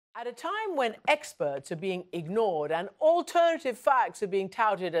At a time when experts are being ignored and alternative facts are being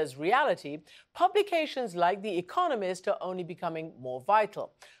touted as reality, publications like The Economist are only becoming more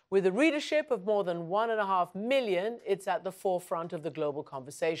vital. With a readership of more than 1.5 million, it's at the forefront of the global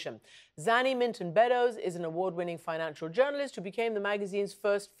conversation. Zanny Minton Beddoes is an award-winning financial journalist who became the magazine's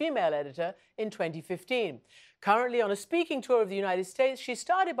first female editor in 2015. Currently on a speaking tour of the United States, she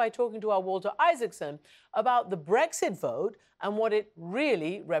started by talking to our Walter Isaacson about the Brexit vote and what it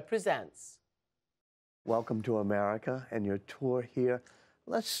really represents. Welcome to America and your tour here.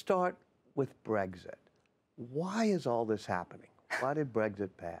 Let's start with Brexit. Why is all this happening? Why did Brexit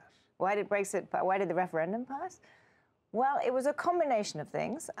pass? Why did the referendum pass? Well, it was a combination of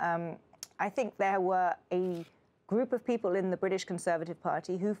things. I think there were a group of people in the British Conservative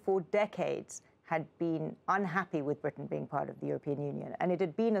Party who for decades had been unhappy with Britain being part of the European Union. And it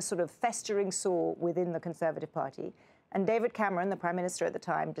had been a sort of festering sore within the Conservative Party. And David Cameron, the Prime Minister at the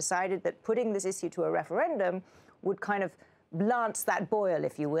time, decided that putting this issue to a referendum would kind of lance that boil,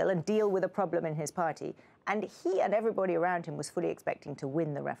 if you will, and deal with a problem in his party. And he and everybody around him was fully expecting to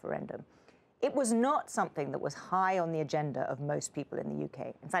win the referendum. It was not something that was high on the agenda of most people in the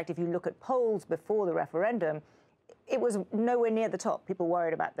UK. In fact, if you look at polls before the referendum, it was nowhere near the top. People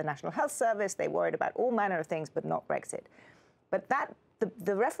worried about the National Health Service, they worried about all manner of things, but not Brexit. But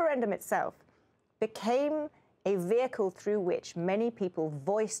the referendum itself became a vehicle through which many people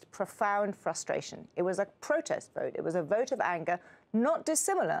voiced profound frustration. It was a protest vote. It was a vote of anger, not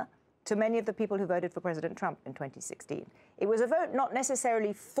dissimilar to many of the people who voted for President Trump in 2016. It was a vote not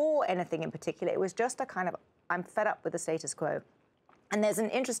necessarily for anything in particular. It was just a kind of, I'm fed up with the status quo. And there's an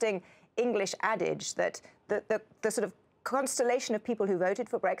interesting English adage that the sort of constellation of people who voted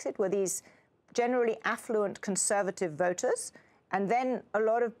for Brexit were these generally affluent conservative voters, and then a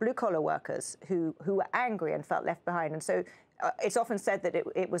lot of blue-collar workers who were angry and felt left behind. And so it's often said that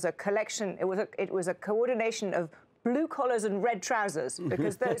it was a collection, it was a coordination of blue collars and red trousers,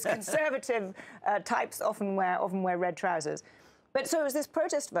 because those conservative types often wear red trousers. But so it was this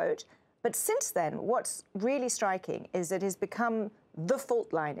protest vote. But since then, what's really striking is that it has become the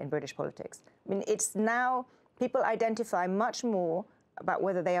fault line in British politics. I mean, it's now people identify much more about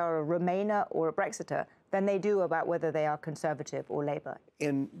whether they are a Remainer or a Brexiter than they do about whether they are Conservative or Labour.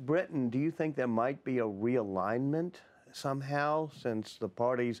 In Britain, do you think there might be a realignment somehow, since the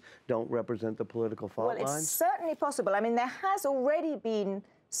parties don't represent the political fault lines? Well, it's certainly possible. I mean, there has already been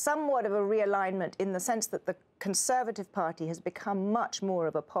somewhat of a realignment in the sense that the Conservative Party has become much more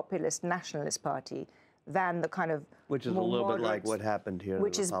of a populist nationalist party than the kind of which is a little bit like what happened here.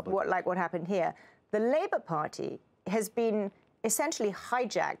 Which is like what happened here. The Labour Party has been essentially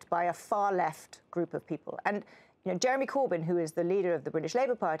hijacked by a far-left group of people. And you know, Jeremy Corbyn, who is the leader of the British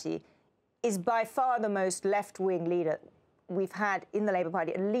Labour Party, is by far the most left-wing leader we've had in the Labour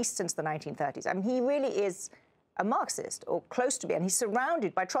Party, at least since the 1930s. I mean, he really is a Marxist, or close to be, and he's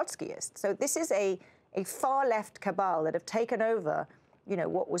surrounded by Trotskyists. So this is a far-left cabal that have taken over, you know,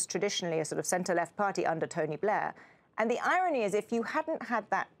 what was traditionally a sort of centre-left party under Tony Blair. And the irony is, if you hadn't had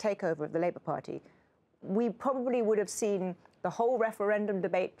that takeover of the Labour Party, we probably would have seen the whole referendum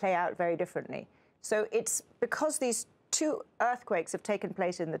debate play out very differently. So it's because these two earthquakes have taken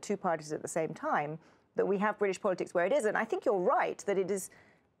place in the two parties at the same time that we have British politics where it is. And I think you're right that it is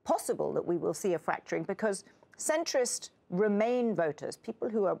possible that we will see a fracturing, because centrist Remain voters, people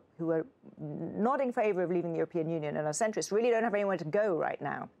who are not in favour of leaving the European Union and are centrist, really don't have anywhere to go right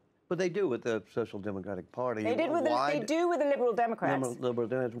now. But they do with the Social Democratic Party. They do with the Liberal Democrats. Liberal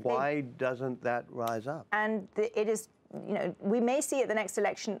Democrats. Why doesn't that rise up? And it is, you know, we may see at the next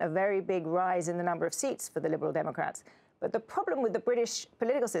election a very big rise in the number of seats for the Liberal Democrats. But the problem with the British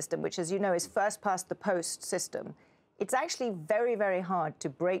political system, which, as you know, is first past the post system, it's actually very, very hard to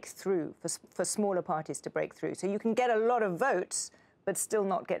break through, for smaller parties to break through. So you can get a lot of votes, but still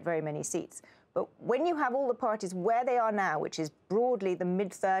not get very many seats. But when you have all the parties where they are now, which is broadly the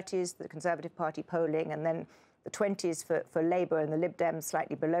mid-30s, the Conservative Party polling, and then the 20s for Labour and the Lib Dems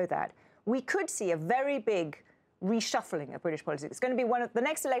slightly below that, we could see a very big reshuffling of British politics. It's going to be the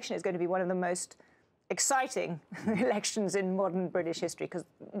next election is going to be one of the most exciting elections in modern British history, because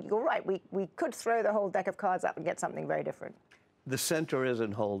you're right, we could throw the whole deck of cards up and get something very different. The centre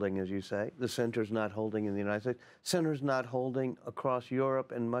isn't holding, as you say. The centre's not holding in the United States. Centre's not holding across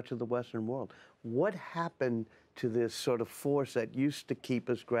Europe and much of the Western world. What happened to this sort of force that used to keep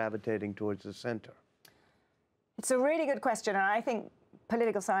us gravitating towards the centre? It's a really good question, and I think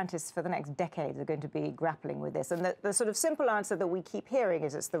political scientists for the next decades are going to be grappling with this. And the sort of simple answer that we keep hearing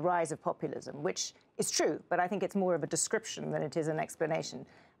is it's the rise of populism, which is true, but I think it's more of a description than it is an explanation.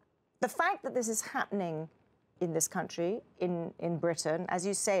 The fact that this is happening in this country, in Britain, as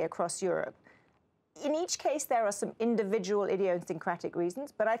you say, across Europe. In each case, there are some individual idiosyncratic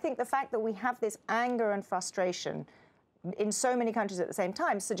reasons, but I think the fact that we have this anger and frustration in so many countries at the same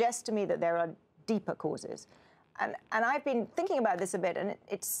time suggests to me that there are deeper causes. And I've been thinking about this a bit, and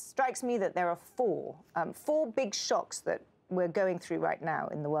it strikes me that there are four big shocks that we're going through right now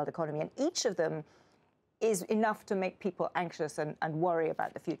in the world economy, and each of them is enough to make people anxious and worry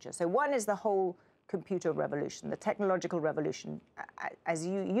about the future. So one is the whole computer revolution, the technological revolution. As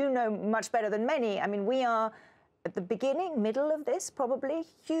you know much better than many, I mean, we are at the beginning, middle of this, probably.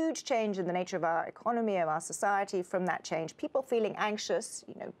 Huge change in the nature of our economy, of our society from that change. People feeling anxious,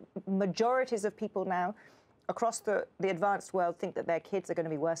 you know, majorities of people now across the advanced world think that their kids are going to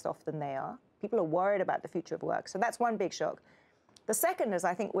be worse off than they are. People are worried about the future of work. So that's one big shock. The second is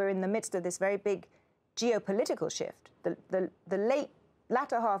I think we're in the midst of this very big geopolitical shift. The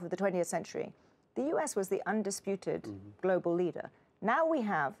latter half of the 20th century, the US was the undisputed global leader. Now we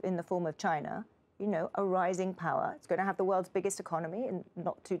have, in the form of China, you know, a rising power. It's going to have the world's biggest economy in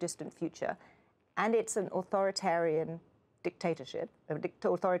not too distant future. And it's an authoritarian dictatorship, an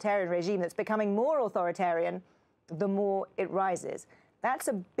authoritarian regime that's becoming more authoritarian the more it rises. That's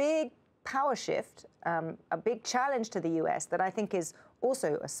a big power shift, a big challenge to the US that I think is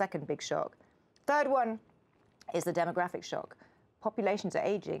also a second big shock. Third one is the demographic shock. Populations are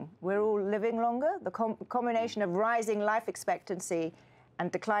aging. We're all living longer. The combination of rising life expectancy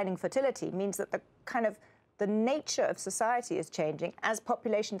and declining fertility means that the nature of society is changing as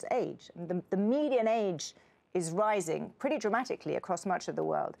populations age. And the median age is rising pretty dramatically across much of the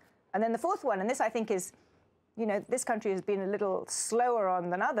world. And then the fourth one, and this I think is, you know, this country has been a little slower on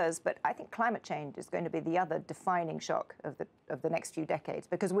than others, but I think climate change is going to be the other defining shock of the next few decades,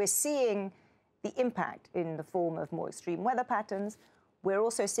 because we're seeing the impact in the form of more extreme weather patterns. We're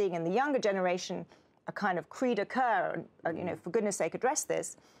also seeing in the younger generation a kind of cri de coeur, you know, for goodness sake, address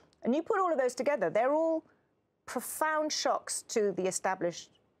this. And you put all of those together, they're all profound shocks to the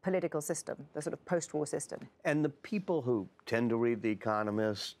established political system, the sort of post-war system. And the people who tend to read The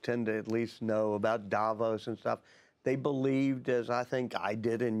Economist tend to at least know about Davos and stuff. They believed, as I think I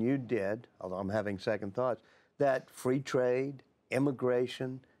did and you did, although I'm having second thoughts, that free trade,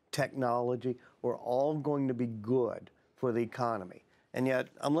 immigration, technology were all going to be good for the economy. And yet,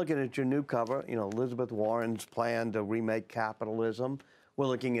 I'm looking at your new cover, you know, Elizabeth Warren's plan to remake capitalism. We're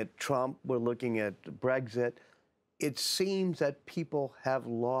looking at Trump. We're looking at Brexit. It seems that people have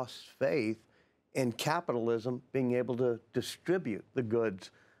lost faith in capitalism being able to distribute the goods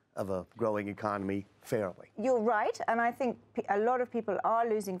of a growing economy fairly. You're right, and I think a lot of people are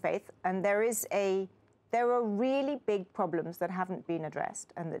losing faith, and there are really big problems that haven't been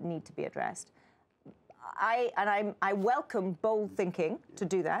addressed and that need to be addressed. I welcome bold thinking to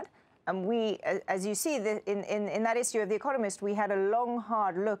do that. And we, as you see, in that issue of The Economist, we had a long,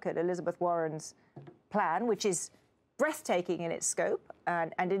 hard look at Elizabeth Warren's plan, which is breathtaking in its scope,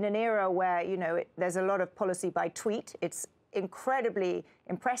 and in an era where, you know, there's a lot of policy by tweet. It's incredibly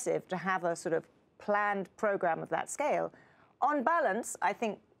impressive to have a sort of planned program of that scale. On balance, I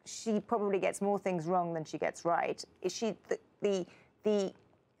think she probably gets more things wrong than she gets right. She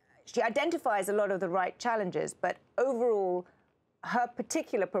identifies a lot of the right challenges, but overall, her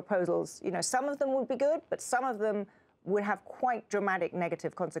particular proposals, you know, some of them would be good, but some of them would have quite dramatic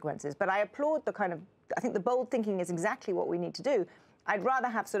negative consequences. But I applaud I think the bold thinking is exactly what we need to do. I'd rather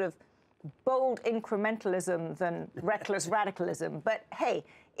have sort of bold incrementalism than reckless radicalism. But hey,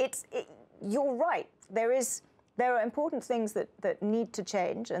 you're right. There are important things that need to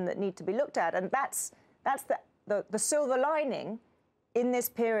change and that need to be looked at, and that's the silver lining in this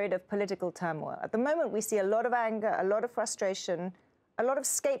period of political turmoil. At the moment, we see a lot of anger, a lot of frustration, a lot of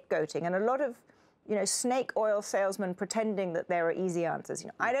scapegoating, and a lot of, you know, snake oil salesmen pretending that there are easy answers. You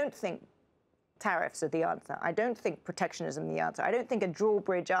know, I don't think tariffs are the answer. I don't think protectionism is the answer. I don't think a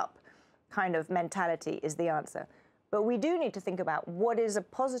drawbridge up kind of mentality is the answer. But we do need to think about what is a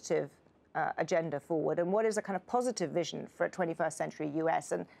positive agenda forward and what is a kind of positive vision for a 21st century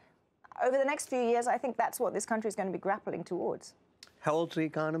US. And over the next few years, I think that's what this country is going to be grappling towards. How old's The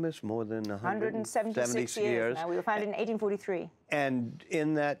Economist? More than 176 years now. We were founded in 1843. And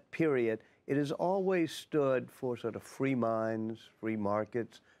in that period, it has always stood for sort of free minds, free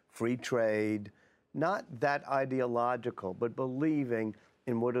markets, free trade, not that ideological, but believing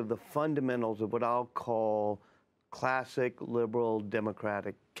in what are the fundamentals of what I'll call classic liberal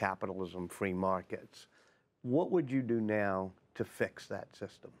democratic capitalism, free markets. What would you do now to fix that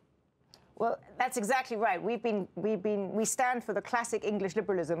system? Well, that's exactly right. We stand for the classic English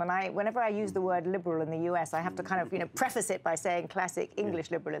liberalism, and whenever I use the word liberal in the US, I have to kind of, preface it by saying classic English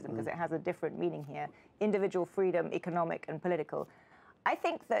liberalism, because it has a different meaning here: individual freedom, economic and political. I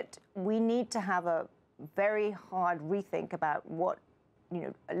think that we need to have a very hard rethink about what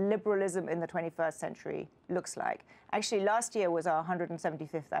liberalism in the 21st century looks like. Actually, last year was our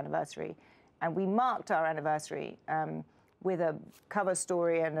 175th anniversary, and we marked our anniversary with a cover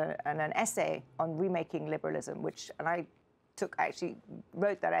story and an essay on remaking liberalism, and I actually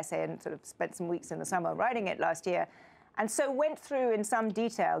wrote that essay and sort of spent some weeks in the summer writing it last year, and so went through in some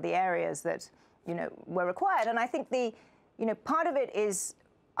detail the areas that were required. And I think part of it is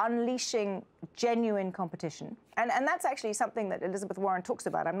unleashing genuine competition, and that's actually something that Elizabeth Warren talks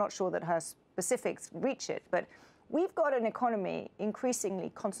about. I'm not sure that her specifics reach it, but we've got an economy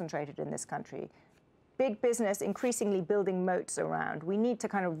increasingly concentrated in this country. Big business increasingly building moats around. We need to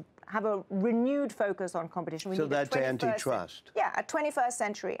kind of have a renewed focus on competition. So that's antitrust. Yeah, a 21st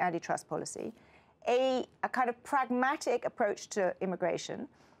century antitrust policy, a kind of pragmatic approach to immigration,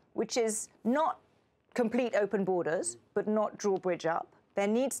 which is not complete open borders, but not drawbridge up. There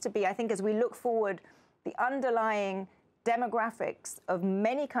needs to be, I think, as we look forward, the underlying demographics of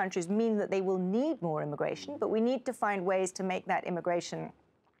many countries mean that they will need more immigration, but we need to find ways to make that immigration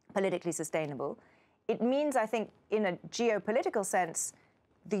politically sustainable. It means, I think, in a geopolitical sense,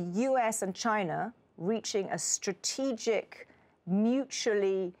 the US and China reaching a strategic,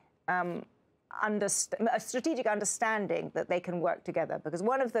 mutually a strategic understanding that they can work together. Because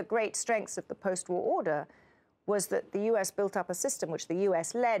one of the great strengths of the post-war order was that the US built up a system which the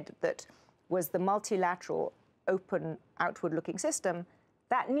US led that was the multilateral, open, outward-looking system.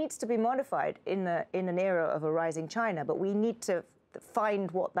 That needs to be modified in an era of a rising China, but we need to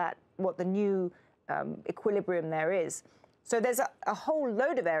find what the new equilibrium there is. So there's a whole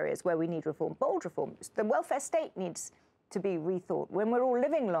load of areas where we need reform, bold reform. The welfare state needs to be rethought. When we're all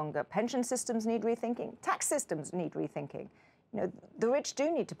living longer, pension systems need rethinking, tax systems need rethinking. The rich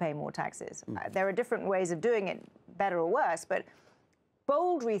do need to pay more taxes. There are different ways of doing it, better or worse, but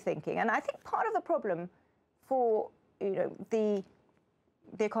bold rethinking. And I think part of the problem for the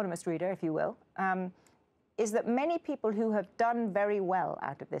Economist reader, if you will, is that many people who have done very well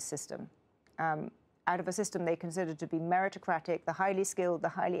out of this system, out of a system they consider to be meritocratic, the highly skilled, the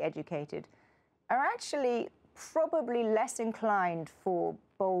highly educated, are actually probably less inclined for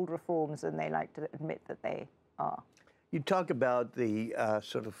bold reforms than they like to admit that they are. You talk about the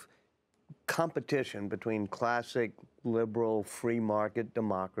sort of competition between classic liberal free market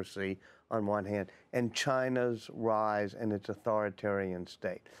democracy on one hand and China's rise and its authoritarian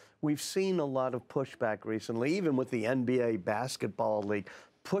state. We've seen a lot of pushback recently, even with the NBA basketball league,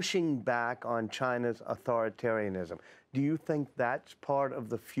 pushing back on China's authoritarianism. Do you think that's part of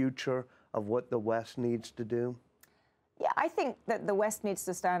the future of what the West needs to do? Yeah, I think that the West needs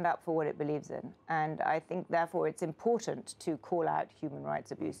to stand up for what it believes in. And I think, therefore, it's important to call out human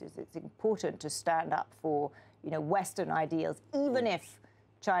rights abuses. It's important to stand up for, Western ideals, even if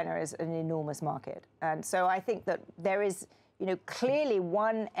China is an enormous market. And so I think that there is, clearly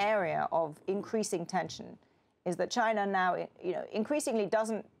one area of increasing tension is that China now, increasingly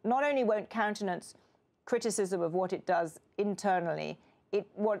not only won't countenance criticism of what it does internally, it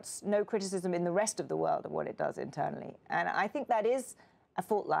wants no criticism in the rest of the world of what it does internally. And I think that is a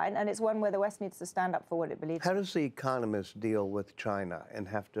fault line, and it's one where the West needs to stand up for what it believes in. How does The Economist deal with China and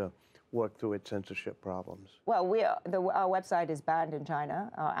have to work through its censorship problems? Well, our website is banned in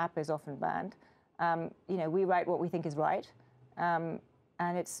China. Our app is often banned. We write what we think is right. And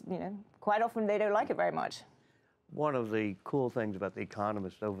it's, quite often they don't like it very much. One of the cool things about The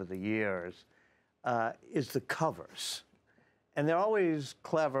Economist over the years is the covers. And they're always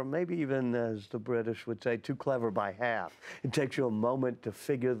clever, maybe even, as the British would say, too clever by half. It takes you a moment to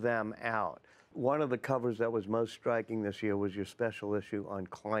figure them out. One of the covers that was most striking this year was your special issue on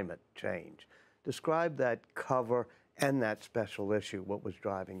climate change. Describe that cover and that special issue, what was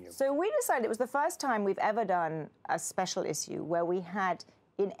driving you. So we decided it was the first time we've ever done a special issue where we had,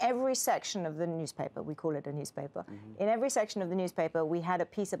 in every section of the newspaper, we call it a newspaper, in every section of the newspaper, we had a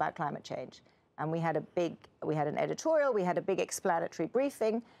piece about climate change. And we had an editorial, we had a big explanatory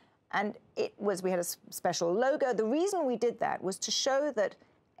briefing, and we had a special logo. The reason we did that was to show that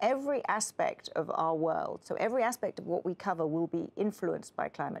every aspect of our world, so every aspect of what we cover will be influenced by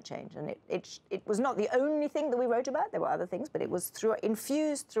climate change. And it was not the only thing that we wrote about, there were other things, but it was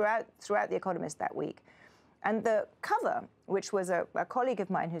infused throughout The Economist that week. And the cover, which was a colleague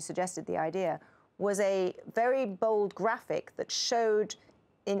of mine who suggested the idea, was a very bold graphic that showed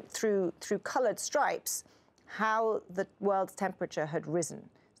through coloured stripes how the world's temperature had risen.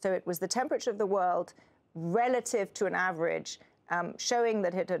 So it was the temperature of the world relative to an average, showing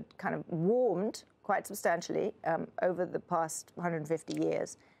that it had kind of warmed quite substantially over the past 150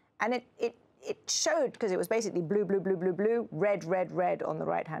 years. And it showed, because it was basically blue, blue, blue, blue, blue, red, red, red on the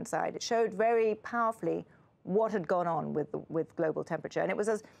right-hand side. It showed very powerfully what had gone on with global temperature. And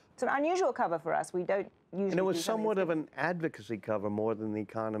it's an unusual cover for us. We don't usually. And it was somewhat of an advocacy cover more than The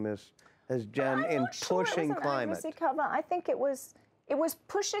Economist has done in pushing climate. Advocacy cover. I think it was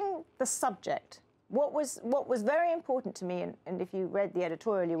pushing the subject. What was very important to me, and if you read the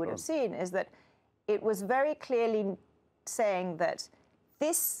editorial, you would have seen, is that it was very clearly saying that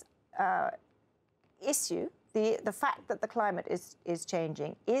this issue, the fact that the climate is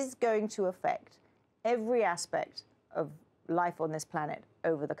changing, is going to affect every aspect of life on this planet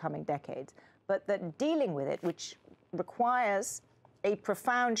over the coming decades, but that dealing with it, which requires a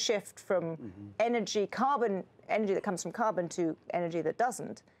profound shift from energy that comes from carbon to energy that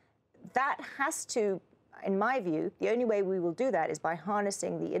doesn't, that has to, in my view, the only way we will do that is by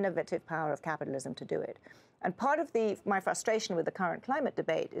harnessing the innovative power of capitalism to do it. And part of my frustration with the current climate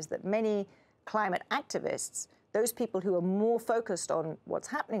debate is that many climate activists, those people who are more focused on what's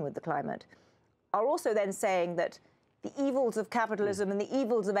happening with the climate, are also then saying that the evils of capitalism and the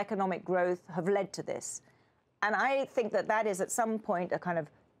evils of economic growth have led to this. And I think that that is at some point a kind of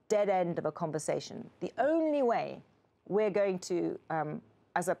dead end of a conversation. The only way we're going to,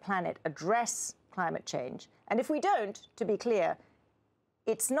 as a planet, address climate change, and if we don't, to be clear,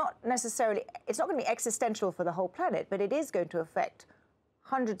 it's not going to be existential for the whole planet, but it is going to affect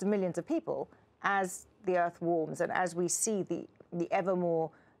hundreds of millions of people as the Earth warms and as we see the ever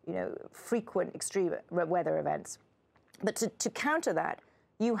more frequent extreme weather events. But to counter that,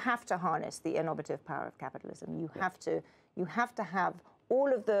 you have to harness the innovative power of capitalism. You have to have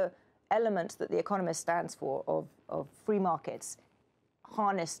all of the elements that The Economist stands for of free markets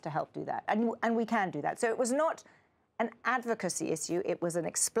harnessed to help do that. And we can do that. So it was not an advocacy issue, it was an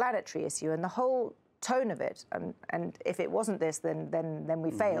explanatory issue, and the whole tone of it, and if it wasn't this, then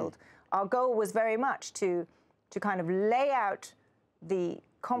we failed. Our goal was very much to kind of lay out the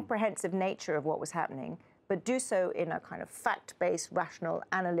comprehensive nature of what was happening, but do so in a kind of fact-based, rational,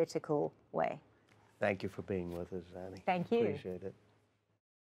 analytical way. Thank you for being with us, Zanny. Thank you. Appreciate it.